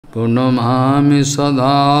Purnamami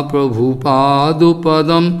Sada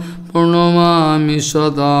Prabhupadupadam Purnamami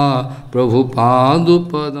Sada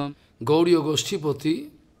Prabhupadupadam. Gauriya Goshtipati,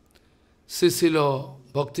 Sisilo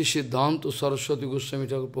Bhakti Siddhanta Saraswati Goswami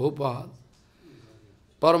Thakur Prabhupada,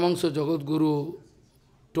 Paramahansa Jagadguru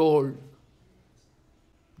told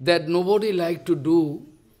that nobody liked to do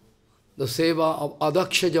the seva of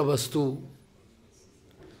Adhokshaja vastu.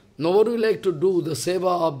 Nobody liked to do the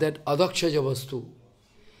seva of that Adhokshaja vastu.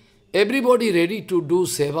 Everybody ready to do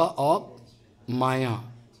seva of Maya,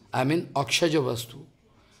 I mean Akshaja vastu,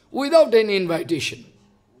 without any invitation.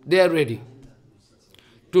 They are ready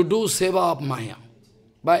to do seva of Maya.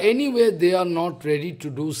 But anyway, they are not ready to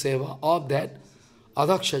do seva of that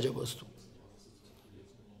Adhokshaja vastu.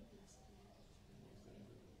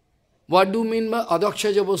 What do you mean by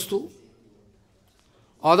Adhokshaja vastu?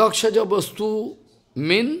 Adhokshaja vastu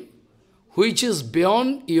mean which is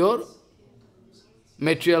beyond your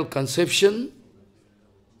material conception,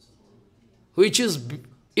 which is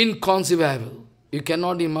inconceivable. You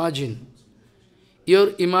cannot imagine.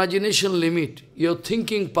 Your imagination limit, your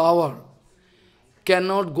thinking power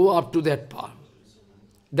cannot go up to that power.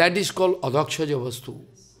 That is called Adhokshaja vastu.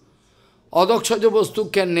 Adhokshaja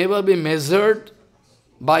vastu can never be measured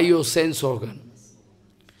by your sense organ.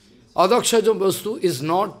 Adhokshaja vastu is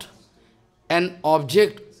not an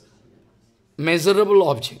object, measurable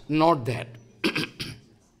object, not that.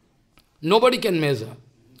 Nobody can measure.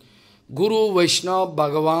 Guru, Vaishnava,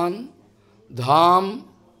 Bhagavan, Dham,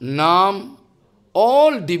 Nam,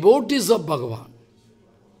 all devotees of Bhagavan.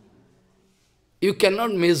 You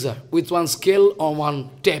cannot measure with one scale or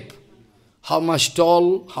one tape. How much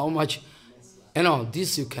tall, how much,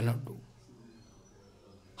 this you cannot do.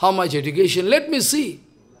 How much education, let me see.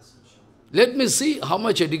 Let me see how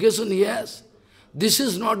much education he has. This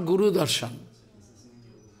is not Guru Darshan.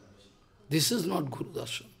 This is not Guru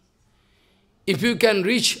Darshan. If you can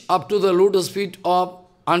reach up to the lotus feet of,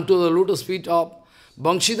 unto the lotus feet of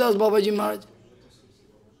Banshidas Babaji Maharaj,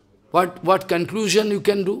 what conclusion you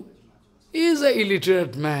can do? He is an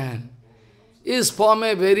illiterate man. He is from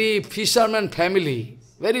a very fisherman family,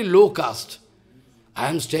 very low caste. I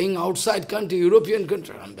am staying outside country, European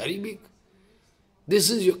country, I am very big.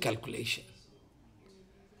 This is your calculation.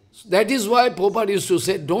 So that is why Prabhupada used to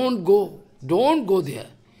say, don't go there.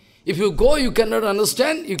 If you go, you cannot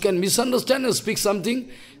understand, you can misunderstand and speak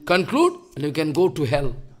something, conclude, and you can go to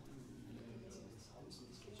hell.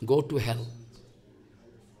 Go to hell.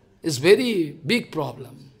 It's very big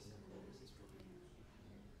problem.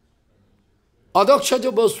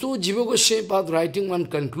 Adhokshaja vastu, Jiva Goswami Pad writing one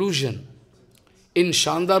conclusion in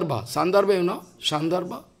Shandarbha. Shandarbha, you know?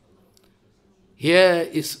 Shandarbha. Here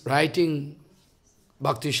is writing,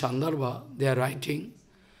 Bhakti Shandarbha, they are writing.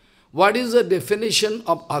 What is the definition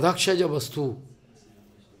of Adhokshaja vastu?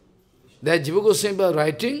 That Jiva Goswami Pad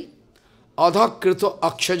writing, Adhakrito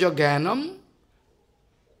akshaja jnanam,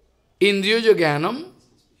 indriyaja jnanam,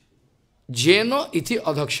 jena iti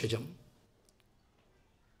adhokshajam.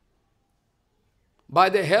 By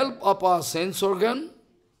the help of our sense organ,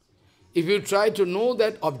 if you try to know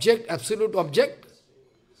that object, absolute object,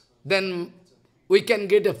 then we can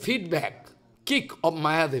get a feedback, kick of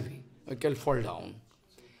Mayadevi. We can fall down.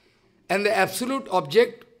 And the absolute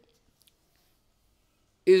object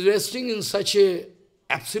is resting in such a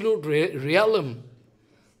absolute realm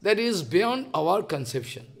that is beyond our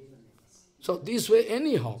conception. So this way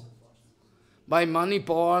anyhow, by money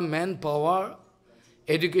power, manpower,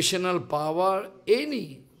 educational power,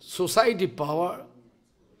 any society power,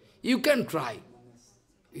 you can try.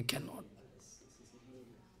 You cannot.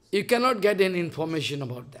 You cannot get any information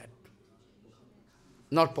about that.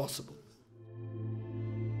 Not possible.